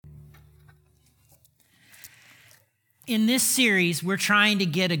In this series, we're trying to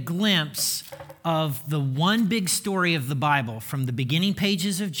get a glimpse of the one big story of the Bible, from the beginning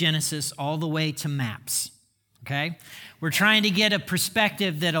pages of Genesis all the way to maps, okay? We're trying to get a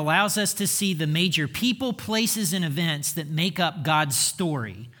perspective that allows us to see the major people, places, and events that make up God's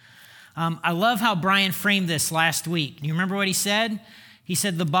story. I love how Brian framed this last week. You remember what he said? He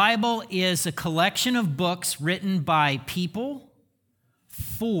said the Bible is a collection of books written by people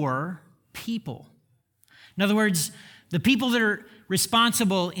for people. In other words, the people that are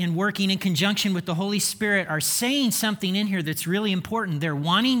responsible in working in conjunction with the Holy Spirit are saying something in here that's really important. They're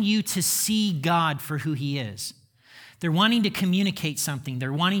wanting you to see God for who He is. They're wanting to communicate something.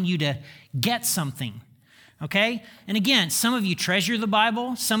 They're wanting you to get something, okay? And again, some of you treasure the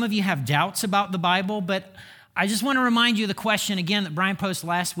Bible. Some of you have doubts about the Bible, but I just want to remind you of the question again that Brian posted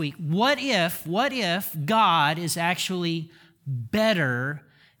last week. What if God is actually better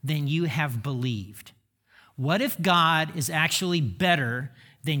than you have believed? What if God is actually better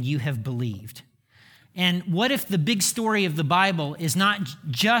than you have believed? And what if the big story of the Bible is not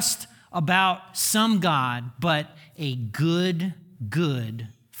just about some God, but a good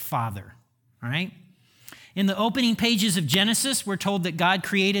Father, all right? In the opening pages of Genesis, we're told that God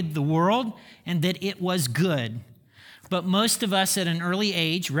created the world and that it was good. But most of us at an early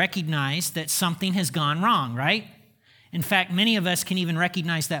age recognize that something has gone wrong, right? In fact, many of us can even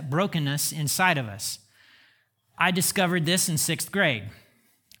recognize that brokenness inside of us. I discovered this in 6th grade.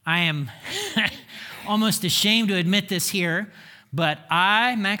 I am almost ashamed to admit this here, but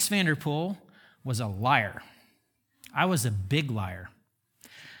I, Max Vanderpool, was a liar. I was a big liar.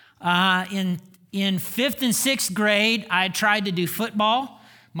 In 5th and 6th grade, I tried to do football.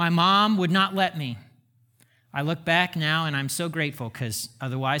 My mom would not let me. I look back now and I'm so grateful because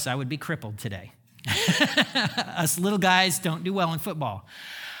otherwise I would be crippled today. Us little guys don't do well in football.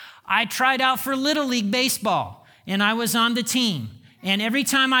 I tried out for Little League baseball. And I was on the team. And every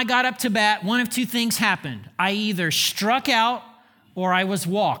time I got up to bat, one of two things happened. I either struck out or I was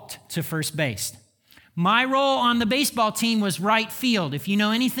walked to first base. My role on the baseball team was right field. If you know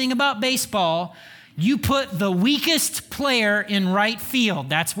anything about baseball, you put the weakest player in right field.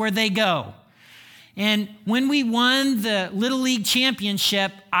 That's where they go. And when we won the Little League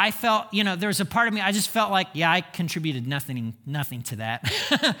championship, I felt, there was a part of me, I just felt like, I contributed nothing to that.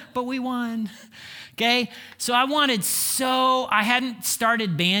 But we won. Okay? So I hadn't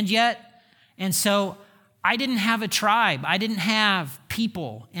started band yet. And so I didn't have a tribe. I didn't have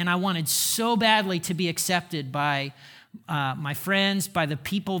people. And I wanted so badly to be accepted by my friends, by the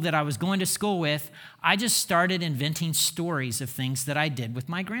people that I was going to school with. I just started inventing stories of things that I did with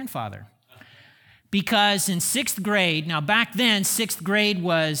my grandfather. Because in 6th grade, now back then, 6th grade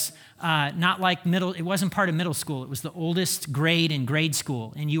was not like it wasn't part of middle school. It was the oldest grade in grade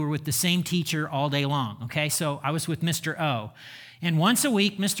school, and you were with the same teacher all day long, okay? So I was with Mr. O. And once a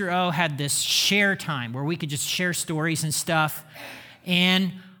week, Mr. O had this share time where we could just share stories and stuff.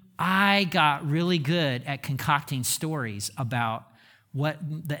 And I got really good at concocting stories about what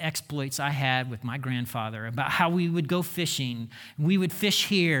the exploits I had with my grandfather, about how we would go fishing. We would fish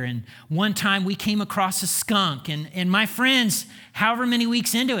here, and one time we came across a skunk, and my friends, however many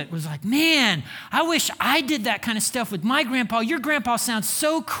weeks into it, was like, man, I wish I did that kind of stuff with my grandpa. Your grandpa sounds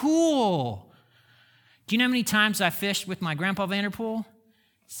so cool. Do you know how many times I fished with my grandpa Vanderpool?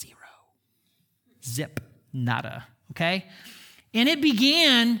 0. Zip. Nada. Okay? And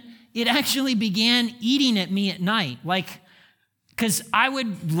it actually began eating at me at night, because I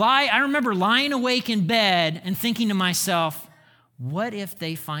remember lying awake in bed and thinking to myself, what if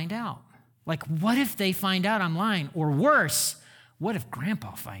they find out? What if they find out I'm lying? Or worse, what if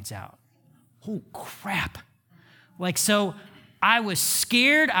Grandpa finds out? Oh, crap. So I was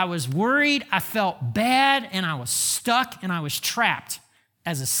scared, I was worried, I felt bad, and I was stuck, and I was trapped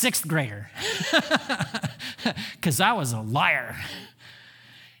as a 6th grader because I was a liar.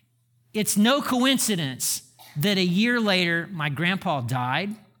 It's no coincidence that a year later, my grandpa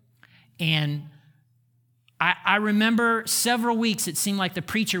died, and I remember several weeks it seemed like the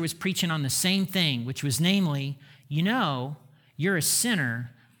preacher was preaching on the same thing, which was namely, you're a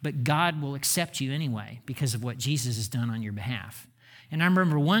sinner, but God will accept you anyway because of what Jesus has done on your behalf. And I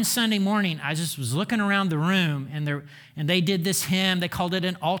remember one Sunday morning, I just was looking around the room, and they did this hymn. They called it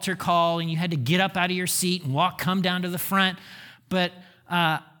an altar call, and you had to get up out of your seat and come down to the front. But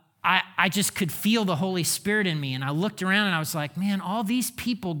I just could feel the Holy Spirit in me. And I looked around and I was like, man, all these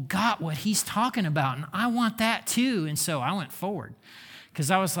people got what he's talking about. And I want that too. And so I went forward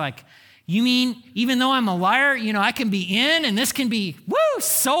because I was like, you mean even though I'm a liar, I can be in and this can be,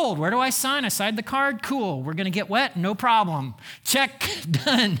 sold. Where do I sign? I signed the card. Cool. We're going to get wet. No problem. Check.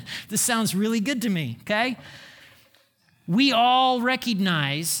 Done. This sounds really good to me. Okay. we all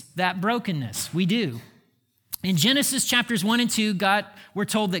recognize that brokenness. We do. In Genesis chapters 1 and 2, we're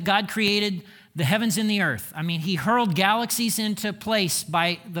told that God created the heavens and the earth. I mean, he hurled galaxies into place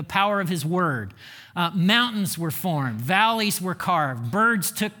by the power of his word. Mountains were formed, valleys were carved,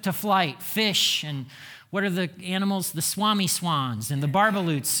 birds took to flight, fish, and what are the animals? The swami swans and the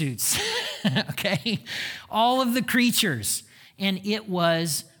barbaloot suits, okay? All of the creatures, and it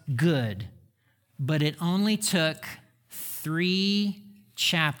was good. But it only took 3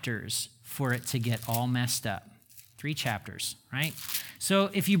 chapters for it to get all messed up. 3 chapters, right?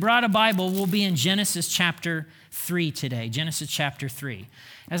 So if you brought a Bible, we'll be in Genesis chapter 3 today, Genesis chapter 3.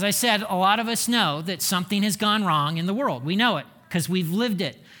 As I said, a lot of us know that something has gone wrong in the world. We know it because we've lived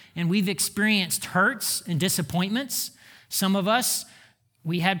it and we've experienced hurts and disappointments. Some of us,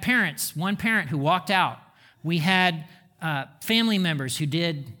 we had parents, one parent who walked out. We had family members who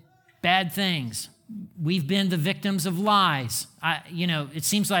did bad things. We've been the victims of lies. It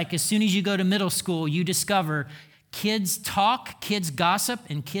seems like as soon as you go to middle school, you discover kids talk, kids gossip,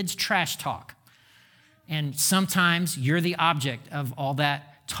 and kids trash talk. And sometimes you're the object of all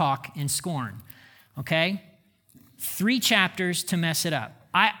that talk and scorn, okay? 3 chapters to mess it up.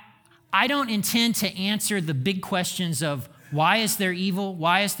 I don't intend to answer the big questions of why is there evil?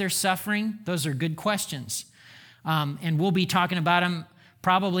 Why is there suffering? Those are good questions. And we'll be talking about them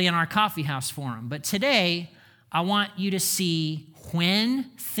probably in our coffee house forum. But today, I want you to see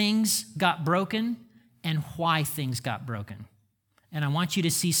when things got broken and why things got broken. And I want you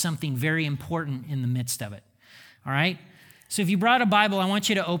to see something very important in the midst of it. All right? So if you brought a Bible, I want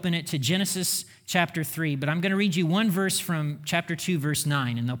you to open it to Genesis chapter 3, but I'm going to read you one verse from chapter 2, verse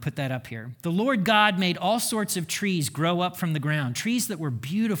 9, and they'll put that up here. The Lord God made all sorts of trees grow up from the ground, trees that were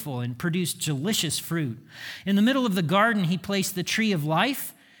beautiful and produced delicious fruit. In the middle of the garden, he placed the tree of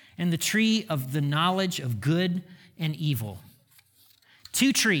life and the tree of the knowledge of good and evil.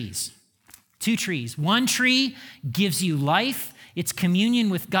 2 trees. 2 trees. One tree gives you life. It's communion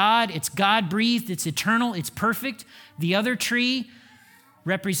with God. It's God-breathed. It's eternal. It's perfect. The other tree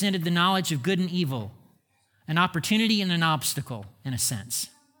represented the knowledge of good and evil, an opportunity and an obstacle, in a sense.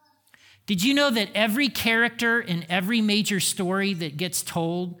 Did you know that every character in every major story that gets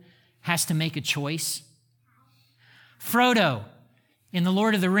told has to make a choice? Frodo in The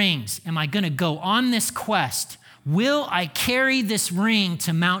Lord of the Rings, am I going to go on this quest? Will I carry this ring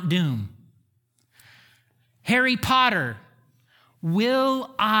to Mount Doom? Harry Potter,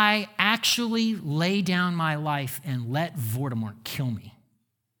 will I actually lay down my life and let Voldemort kill me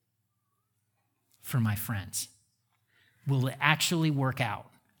for my friends? Will it actually work out?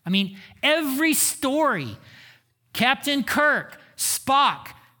 I mean, every story, Captain Kirk, Spock,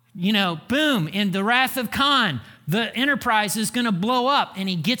 boom, in The Wrath of Khan, the Enterprise is going to blow up, and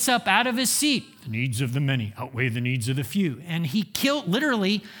he gets up out of his seat. The needs of the many outweigh the needs of the few. And he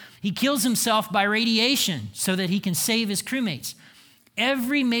kills himself by radiation so that he can save his crewmates.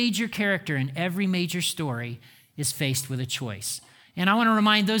 Every major character in every major story is faced with a choice. And I want to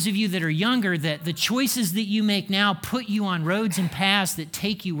remind those of you that are younger that the choices that you make now put you on roads and paths that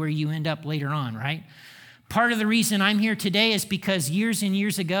take you where you end up later on, right? Part of the reason I'm here today is because years and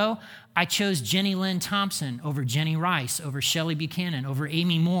years ago, I chose Jenny Lynn Thompson over Jenny Rice, over Shelley Buchanan, over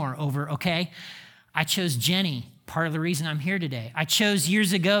Amy Moore, I chose Jenny. Part of the reason I'm here today. I chose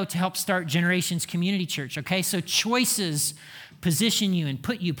years ago to help start Generations Community Church, okay? So choices position you and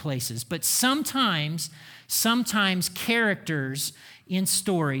put you places. But sometimes characters in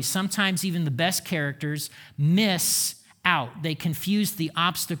stories, sometimes even the best characters, miss out. They confuse the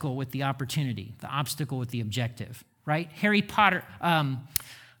obstacle with the opportunity, the obstacle with the objective, right?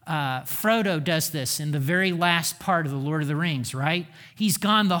 Frodo does this in the very last part of The Lord of the Rings, right? He's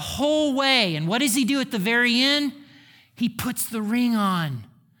gone the whole way, and what does he do at the very end? He puts the ring on,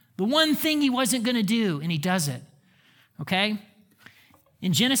 the one thing he wasn't going to do, and he does it, okay?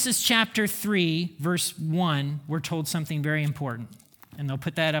 In Genesis chapter 3, verse 1, we're told something very important, and they'll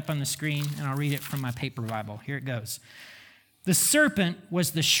put that up on the screen, and I'll read it from my paper Bible. Here it goes. The serpent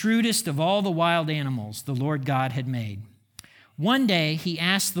was the shrewdest of all the wild animals the Lord God had made. One day he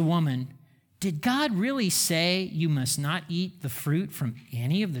asked the woman, "Did God really say you must not eat the fruit from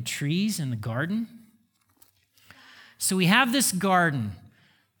any of the trees in the garden?" So we have this garden.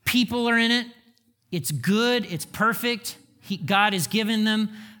 People are in it. It's good. It's perfect. God has given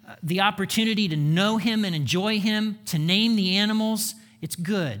them the opportunity to know him and enjoy him, to name the animals. It's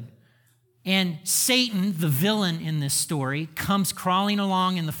good. And Satan, the villain in this story, comes crawling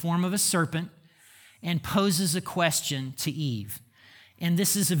along in the form of a serpent and poses a question to Eve. And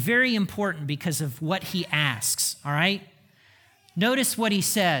this is very important because of what he asks, all right? Notice what he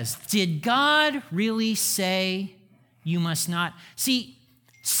says. Did God really say you must not. See,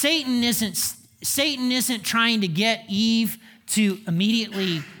 Satan isn't trying to get Eve to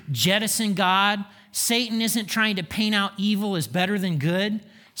immediately jettison God. Satan isn't trying to paint out evil as better than good.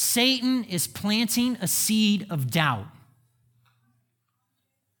 Satan is planting a seed of doubt.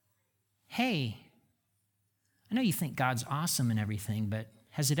 Hey, I know you think God's awesome and everything, but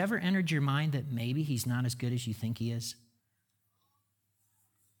has it ever entered your mind that maybe he's not as good as you think he is?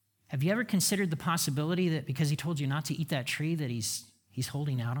 Have you ever considered the possibility that because he told you not to eat that tree that he's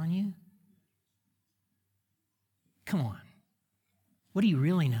holding out on you? Come on. What do you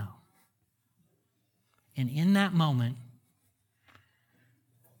really know? And in that moment,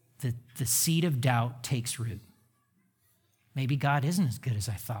 the seed of doubt takes root. Maybe God isn't as good as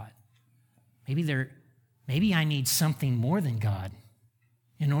I thought. Maybe I need something more than God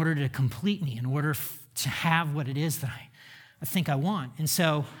in order to complete me, in order to have what it is that I think I want. And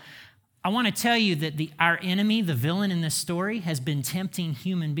so I want to tell you that our enemy, the villain in this story, has been tempting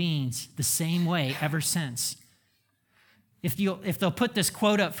human beings the same way ever since. If they'll put this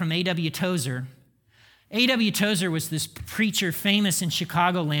quote up from A.W. Tozer. A.W. Tozer was this preacher famous in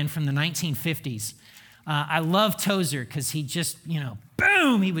Chicagoland from the 1950s. I love Tozer because he just,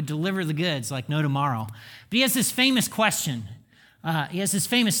 boom, he would deliver the goods like no tomorrow. But he has this famous question. He has this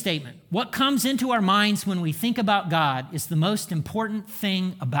famous statement. What comes into our minds when we think about God is the most important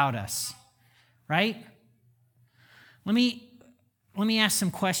thing about us, right? Let me ask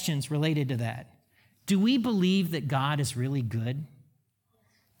some questions related to that. Do we believe that God is really good?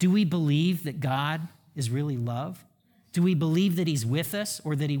 Do we believe that God is really love? Do we believe that he's with us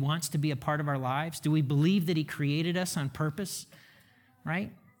or that he wants to be a part of our lives? Do we believe that he created us on purpose,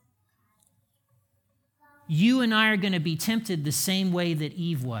 right? You and I are going to be tempted the same way that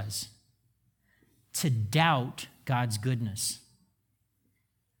Eve was, to doubt God's goodness.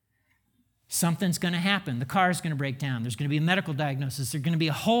 Something's going to happen. The car is going to break down. There's going to be a medical diagnosis. There's going to be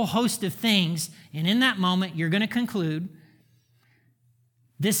a whole host of things. And in that moment, you're going to conclude,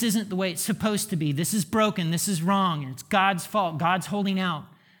 this isn't the way it's supposed to be. This is broken. This is wrong. It's God's fault. God's holding out.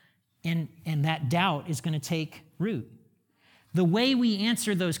 And that doubt is going to take root. The way we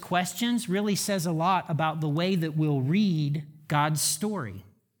answer those questions really says a lot about the way that we'll read God's story.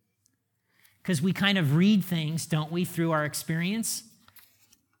 Because we kind of read things, don't we, through our experience?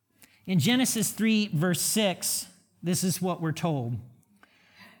 In Genesis 3, verse 6, this is what we're told.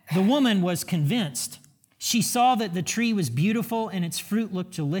 The woman was convinced. She saw that the tree was beautiful and its fruit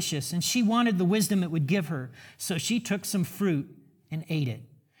looked delicious, and she wanted the wisdom it would give her. So she took some fruit and ate it.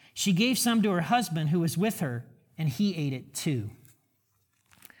 She gave some to her husband who was with her, and he ate it too.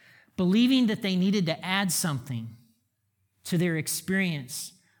 Believing that they needed to add something to their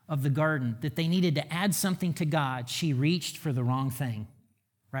experience of the garden, that they needed to add something to God, she reached for the wrong thing,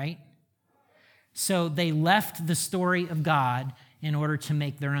 right? So they left the story of God in order to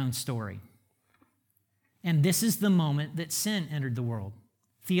make their own story. And this is the moment that sin entered the world.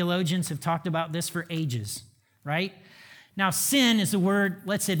 Theologians have talked about this for ages, right? Now, sin is a word,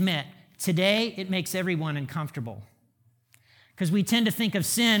 let's admit, today it makes everyone uncomfortable. Because we tend to think of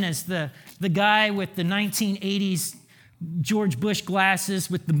sin as the guy with the 1980s George Bush glasses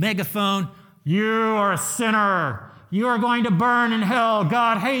with the megaphone. You are a sinner. You are going to burn in hell.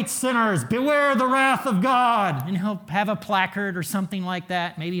 God hates sinners. Beware the wrath of God. And he'll have a placard or something like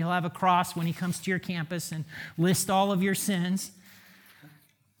that. Maybe he'll have a cross when he comes to your campus and list all of your sins.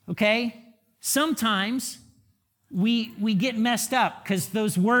 Okay? Sometimes we get messed up because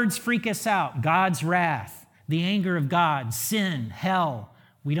those words freak us out. God's wrath, the anger of God, sin, hell.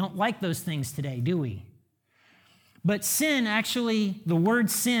 We don't like those things today, do we? But sin, actually, the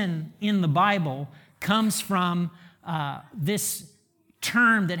word sin in the Bible comes from this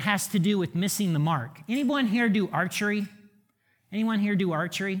term that has to do with missing the mark. Anyone here do archery? Anyone here do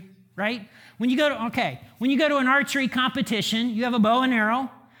archery? Right? When you go to an archery competition, you have a bow and arrow,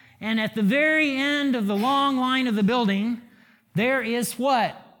 and at the very end of the long line of the building, there is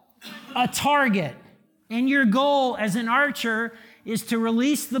what? A target. And your goal as an archer is to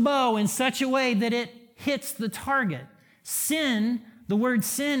release the bow in such a way that it hits the target. Sin, the word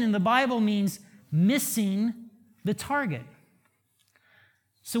sin in the Bible means missing the target.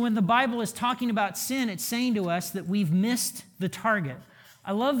 So when the Bible is talking about sin, it's saying to us that we've missed the target.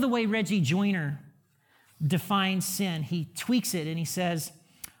 I love the way Reggie Joiner defines sin. He tweaks it and he says,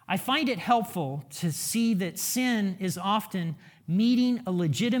 I find it helpful to see that sin is often meeting a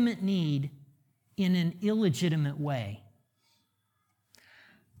legitimate need in an illegitimate way.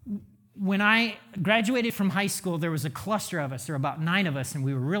 When I graduated from high school, there was a cluster of us, there were about 9 of us, and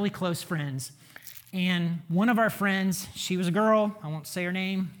we were really close friends. And one of our friends, she was a girl, I won't say her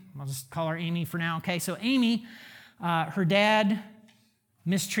name, I'll just call her Amy for now, okay? So Amy Her dad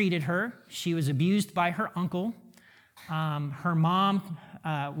mistreated her. She was abused by her uncle. Her mom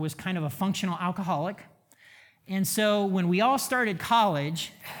was kind of a functional alcoholic. And so when we all started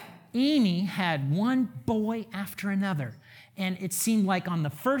college, Amy had one boy after another. And it seemed like on the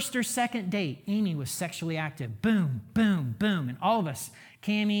first or second date, Amy was sexually active. Boom, boom, boom. And all of us,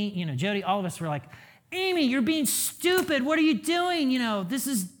 Cammie, Jody, all of us were like, Amy, you're being stupid. What are you doing? This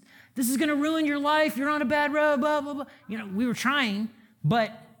is going to ruin your life. You're on a bad road, blah, blah, blah. We were trying,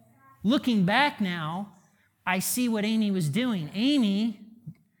 but looking back now, I see what Amy was doing. Amy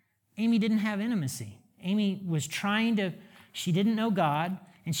didn't have intimacy. Amy was she didn't know God,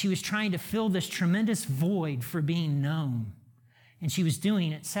 and she was trying to fill this tremendous void for being known. And she was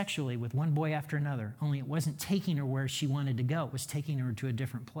doing it sexually with one boy after another, only it wasn't taking her where she wanted to go. It was taking her to a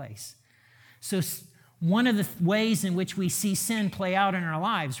different place. So one of the ways in which we see sin play out in our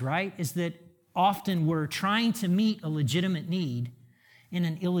lives, right, is that often we're trying to meet a legitimate need in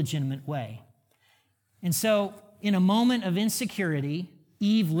an illegitimate way. And so in a moment of insecurity,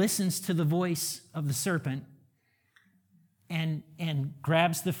 Eve listens to the voice of the serpent and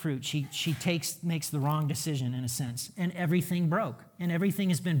grabs the fruit. She makes the wrong decision in a sense, and everything broke, and everything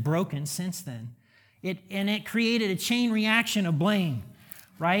has been broken since then. It created a chain reaction of blame,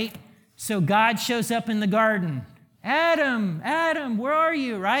 right? So God shows up in the garden. Adam, where are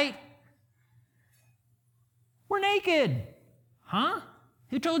you, right? We're naked. Huh?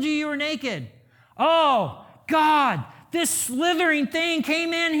 Who told you were naked? Oh, God, this slithering thing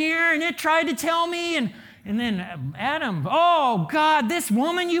came in here and it tried to tell me, and then Adam, oh, God, this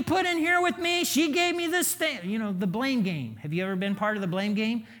woman you put in here with me, she gave me this thing. The blame game. Have you ever been part of the blame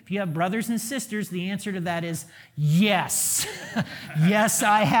game? If you have brothers and sisters, the answer to that is yes. Yes,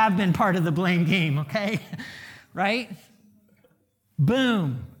 I have been part of the blame game, okay? Right?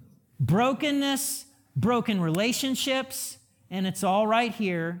 Boom. Brokenness, broken relationships, and it's all right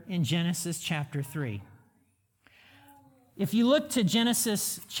here in Genesis chapter 3. If you look to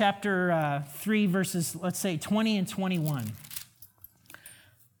Genesis chapter 3, verses, let's say, 20 and 21,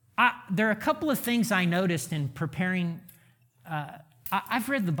 there are a couple of things I noticed in preparing. I've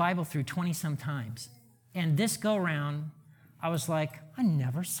read the Bible through 20-some times, and this go-around, I was like, I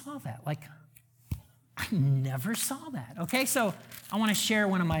never saw that. I never saw that, okay? So I want to share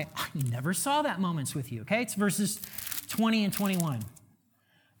one of my I never saw that moments with you, okay? It's verses 20 and 21.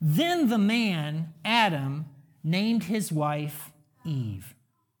 Then the man, Adam, named his wife Eve,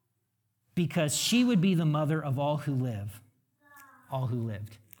 because she would be the mother of all who lived.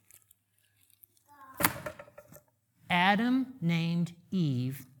 Adam named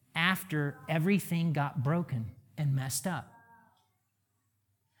Eve after everything got broken and messed up.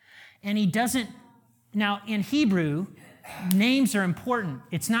 And he doesn't, now in Hebrew, names are important.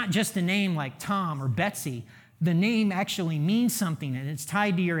 It's not just a name like Tom or Betsy. The name actually means something, and it's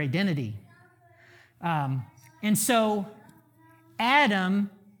tied to your identity. And so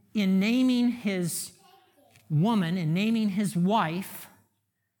Adam, in naming his woman and naming his wife,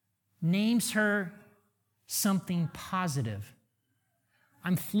 names her something positive.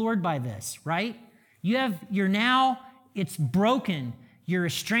 I'm floored by this, right? It's broken. You're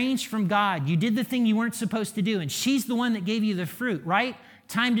estranged from God. You did the thing you weren't supposed to do, and she's the one that gave you the fruit, right?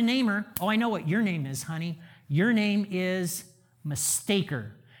 Time to name her. Oh, I know what your name is, honey. Your name is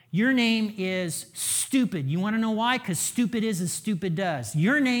Mistaker. Your name is Stupid. You want to know why? Because stupid is as stupid does.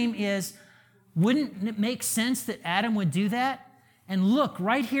 Your name is, wouldn't it make sense that Adam would do that? And look,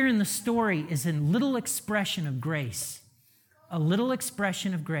 right here in the story is a little expression of grace. A little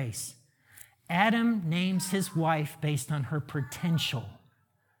expression of grace. Adam names his wife based on her potential.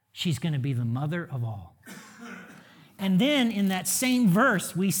 She's going to be the mother of all. And then in that same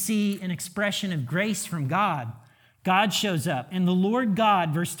verse, we see an expression of grace from God. God shows up. And the Lord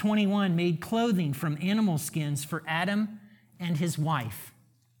God, verse 21, made clothing from animal skins for Adam and his wife.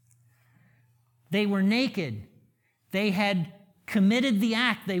 They were naked. They had committed the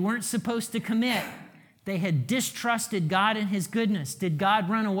act they weren't supposed to commit. They had distrusted God and his goodness. Did God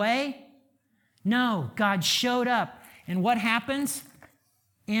run away? No, God showed up. And what happens?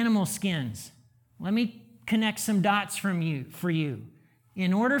 Animal skins. Let me connect some dots for you.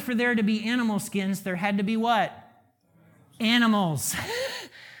 In order for there to be animal skins, there had to be what? Animals.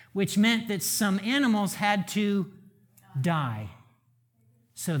 Which meant that some animals had to die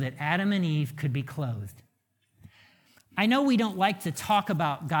so that Adam and Eve could be clothed. I know we don't like to talk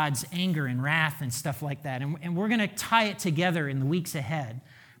about God's anger and wrath and stuff like that, and we're going to tie it together in the weeks ahead.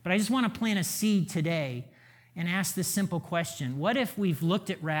 But I just want to plant a seed today and ask this simple question. What if we've looked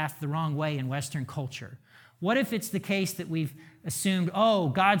at wrath the wrong way in Western culture? What if it's the case that we've assumed, oh,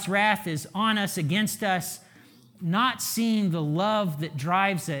 God's wrath is on us, against us, not seeing the love that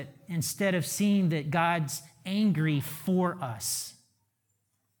drives it instead of seeing that God's angry for us.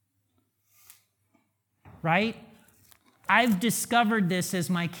 Right? I've discovered this as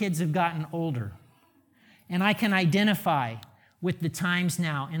my kids have gotten older. And I can identify with the times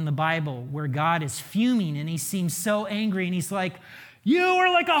now in the Bible where God is fuming and he seems so angry and he's like, you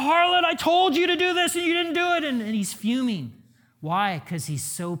are like a harlot. I told you to do this and you didn't do it. And he's fuming. Why? Because he's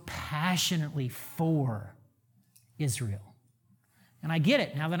so passionately for Israel. And I get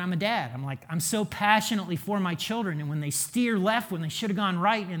it now that I'm a dad. I'm like, I'm so passionately for my children. And when they steer left, when they should have gone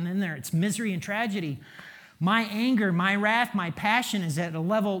right, and then it's misery and tragedy. My anger, my wrath, my passion is at a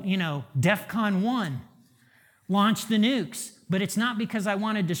level, DEFCON 1. Launch the nukes. But it's not because I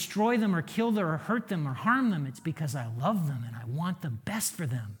want to destroy them or kill them or hurt them or harm them. It's because I love them and I want the best for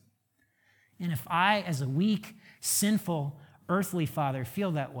them. And if I, as a weak, sinful, earthly father,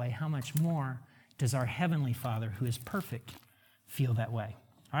 feel that way, how much more does our heavenly Father, who is perfect, feel that way?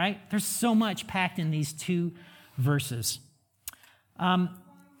 All right? There's so much packed in these two verses.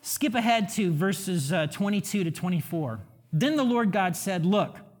 Skip ahead to verses 22 to 24. Then the Lord God said,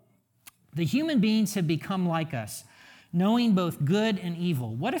 look, the human beings have become like us, knowing both good and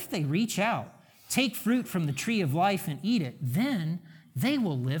evil. What if they reach out, take fruit from the tree of life and eat it? Then they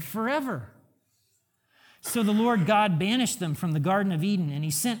will live forever. So the Lord God banished them from the Garden of Eden, and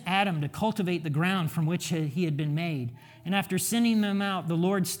he sent Adam to cultivate the ground from which he had been made. And after sending them out, the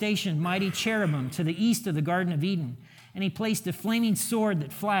Lord stationed mighty cherubim to the east of the Garden of Eden, and he placed a flaming sword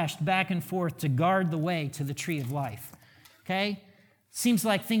that flashed back and forth to guard the way to the tree of life. Okay? Seems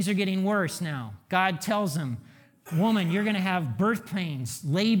like things are getting worse now. God tells them, woman, you're going to have birth pains,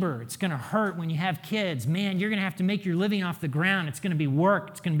 labor. It's going to hurt when you have kids. Man, you're going to have to make your living off the ground. It's going to be work.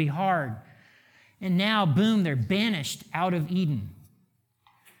 It's going to be hard. And now, boom, they're banished out of Eden.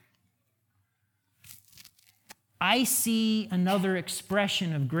 I see another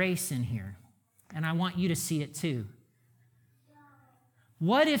expression of grace in here, and I want you to see it too.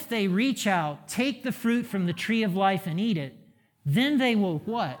 What if they reach out, take the fruit from the tree of life and eat it? Then they will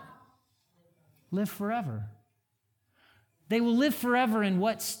what? Live forever. They will live forever in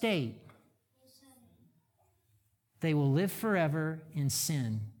what state? They will live forever in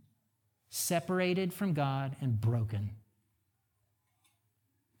sin, separated from God and broken.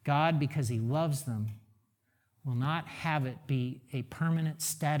 God, because he loves them, will not have it be a permanent,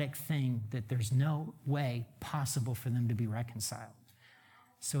 static thing that there's no way possible for them to be reconciled.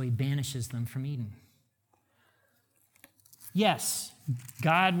 So he banishes them from Eden. Yes,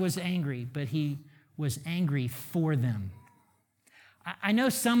 God was angry, but he was angry for them. I know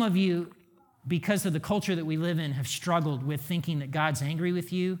some of you, because of the culture that we live in, have struggled with thinking that God's angry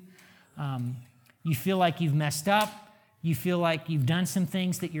with you. You feel like you've messed up. You feel like you've done some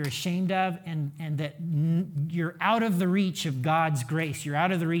things that you're ashamed of, and that you're out of the reach of God's grace. You're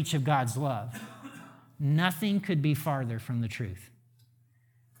out of the reach of God's love. Nothing could be farther from the truth.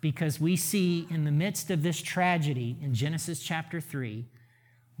 Because we see in the midst of this tragedy in Genesis chapter 3,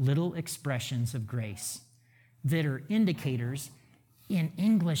 little expressions of grace that are indicators. In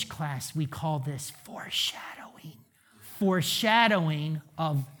English class, we call this foreshadowing. Foreshadowing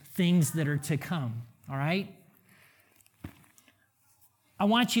of things that are to come, all right? I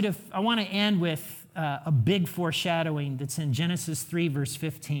want to end with a big foreshadowing that's in Genesis 3, verse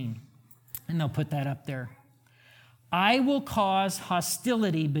 15. And they'll put that up there. I will cause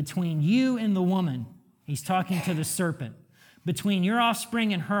hostility between you and the woman. He's talking to the serpent. Between your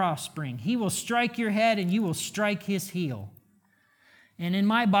offspring and her offspring. He will strike your head and you will strike his heel. And in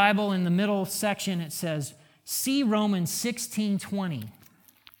my Bible, in the middle section, it says, see Romans 16:20.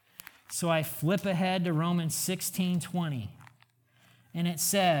 So I flip ahead to Romans 16:20. And it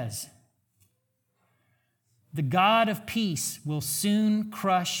says, the God of peace will soon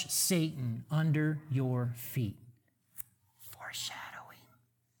crush Satan under your feet. Foreshadowing.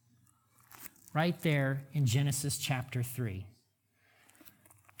 Right there in Genesis chapter 3.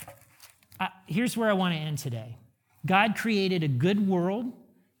 Here's where I want to end today. God created a good world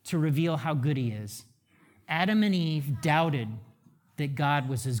to reveal how good he is. Adam and Eve doubted that God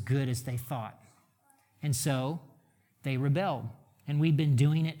was as good as they thought. And so they rebelled. And we've been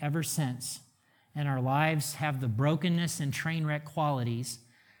doing it ever since. And our lives have the brokenness and train wreck qualities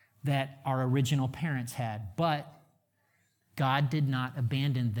that our original parents had. But God did not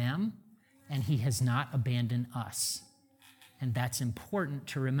abandon them, and he has not abandoned us. And that's important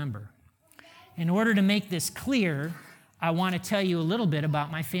to remember. In order to make this clear, I want to tell you a little bit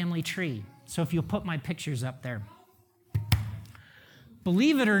about my family tree. So if you'll put my pictures up there.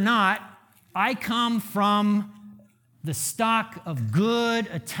 Believe it or not, I come from the stock of good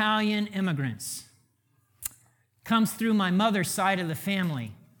Italian immigrants. comes through my mother's side of the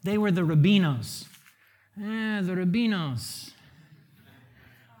family. They were the Rubinos. The Rubinos.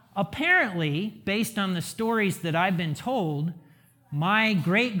 Apparently, based on the stories that I've been told, my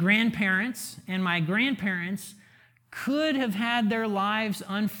great-grandparents and my grandparents could have had their lives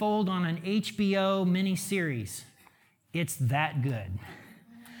unfold on an HBO miniseries. It's that good.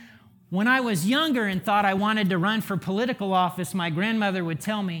 When I was younger and thought I wanted to run for political office, my grandmother would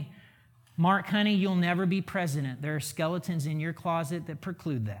tell me, Mark, honey, you'll never be president. There are skeletons in your closet that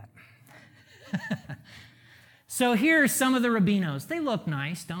preclude that. So here are some of the Rubinos. They look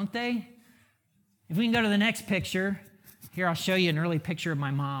nice, don't they? If we can go to the next picture. Here, I'll show you an early picture of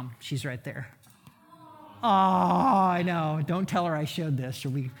my mom. She's right there. Oh, I know. Don't tell her I showed this. She'll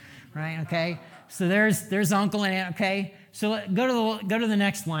be, right? Okay. So there's Uncle and Aunt. Okay. So go to the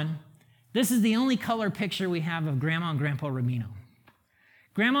next one. This is the only color picture we have of Grandma and Grandpa Rubino.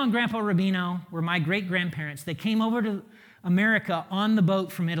 Grandma and Grandpa Rubino were my great-grandparents. They came over to America on the boat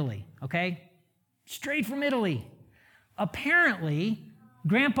from Italy. Okay. Straight from Italy. Apparently,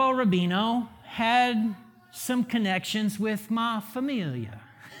 Grandpa Rubino had some connections with my familia.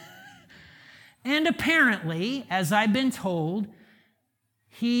 And apparently, as I've been told,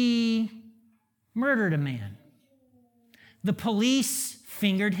 he murdered a man. The police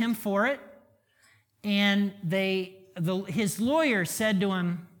fingered him for it, and his lawyer said to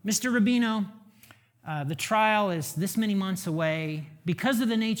him, Mr. Rubino, the trial is this many months away. Because of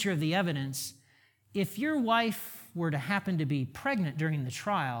the nature of the evidence, if your wife were to happen to be pregnant during the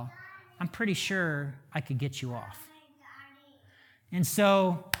trial, I'm pretty sure I could get you off. And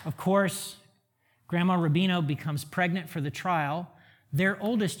so, of course, Grandma Rubino becomes pregnant for the trial. Their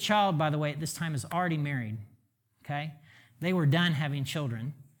oldest child, by the way, at this time is already married. Okay? They were done having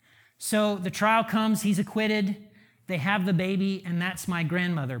children. So the trial comes, he's acquitted, they have the baby, and that's my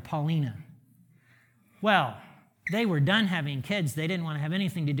grandmother, Paulina. Well, they were done having kids. They didn't want to have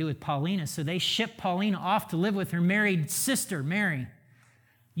anything to do with Paulina, so they shipped Paulina off to live with her married sister, Mary.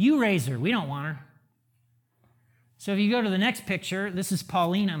 You raise her. We don't want her. So if you go to the next picture, this is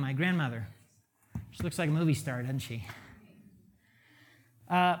Paulina, my grandmother. She looks like a movie star, doesn't she?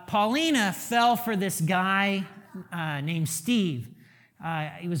 Paulina fell for this guy named Steve.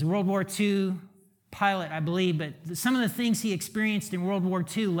 He was a World War II pilot, I believe, but some of the things he experienced in World War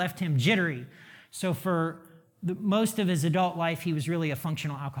II left him jittery. So for most of his adult life, he was really a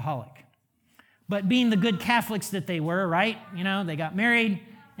functional alcoholic. But being the good Catholics that they were, right? You know, they got married,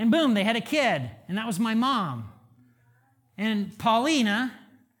 and boom, they had a kid, and that was my mom. And Paulina,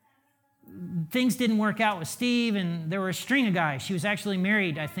 things didn't work out with Steve, and there were a string of guys. She was actually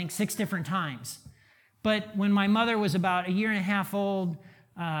married, I think, 6 different times. But when my mother was about a year and a half old,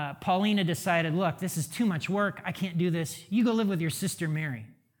 Paulina decided, look, this is too much work. I can't do this. You go live with your sister, Mary.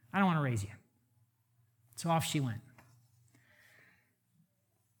 I don't want to raise you. So off she went.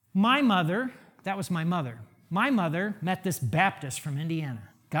 My mother, that was my mother. My mother met this Baptist from Indiana,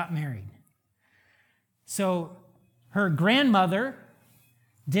 got married. So her grandmother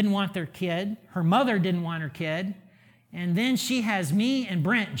didn't want their kid. Her mother didn't want her kid. And then she has me and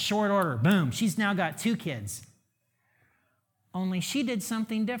Brent in short order. Boom, she's now got 2 kids. Only she did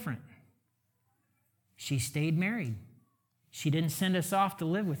something different. She stayed married. She didn't send us off to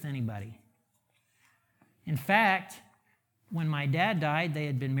live with anybody. In fact, when my dad died, they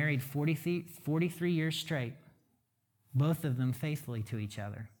had been married 43 years straight, both of them faithfully to each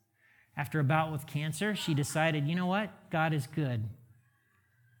other. After a bout with cancer, she decided, you know what? God is good.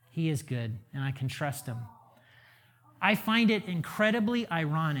 He is good, and I can trust him. I find it incredibly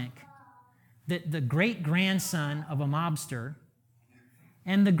ironic that the great-grandson of a mobster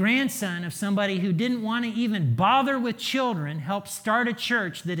and the grandson of somebody who didn't want to even bother with children helped start a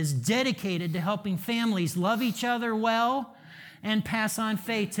church that is dedicated to helping families love each other well and pass on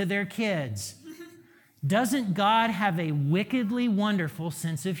faith to their kids. Doesn't God have a wickedly wonderful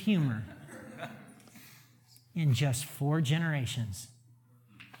sense of humor? In just 4 generations.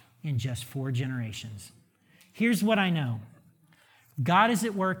 In just 4 generations. Here's what I know. God is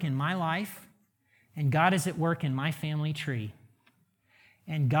at work in my life, and God is at work in my family tree.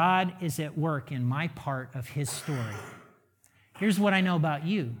 And God is at work in my part of his story. Here's what I know about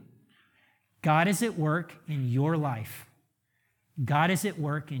you. God is at work in your life. God is at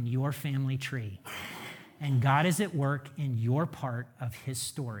work in your family tree. And God is at work in your part of his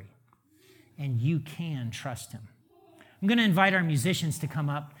story. And you can trust him. I'm going to invite our musicians to come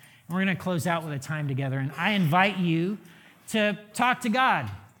up, and we're going to close out with a time together. And I invite you to talk to God.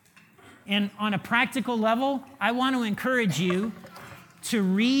 And on a practical level, I want to encourage you to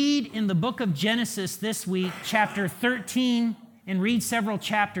read in the book of Genesis this week, chapter 13, and read several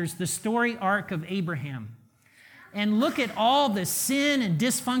chapters, the story arc of Abraham. and look at all the sin and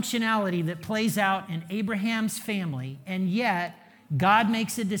dysfunctionality that plays out in Abraham's family, and yet God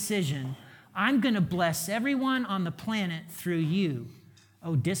makes a decision. I'm going to bless everyone on the planet through you,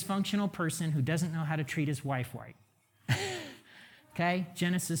 oh dysfunctional person who doesn't know how to treat his wife right. Okay,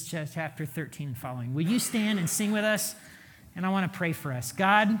 Genesis chapter 13 and following. Will you stand and sing with us? And I want to pray for us.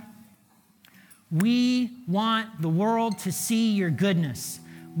 God, we want the world to see your goodness.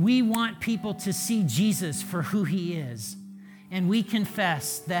 We want people to see Jesus for who he is. And we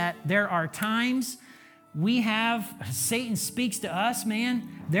confess that there are times Satan speaks to us, man.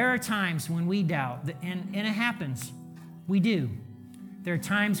 There are times when we doubt, and it happens. We do. There are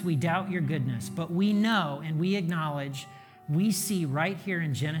times we doubt your goodness, but we know and we acknowledge, we see right here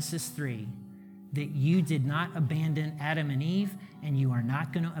in Genesis 3 that you did not abandon Adam and Eve, and you are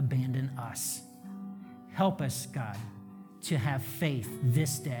not going to abandon us. Help us, God, to have faith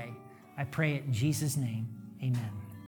this day. I pray it in Jesus' name. Amen.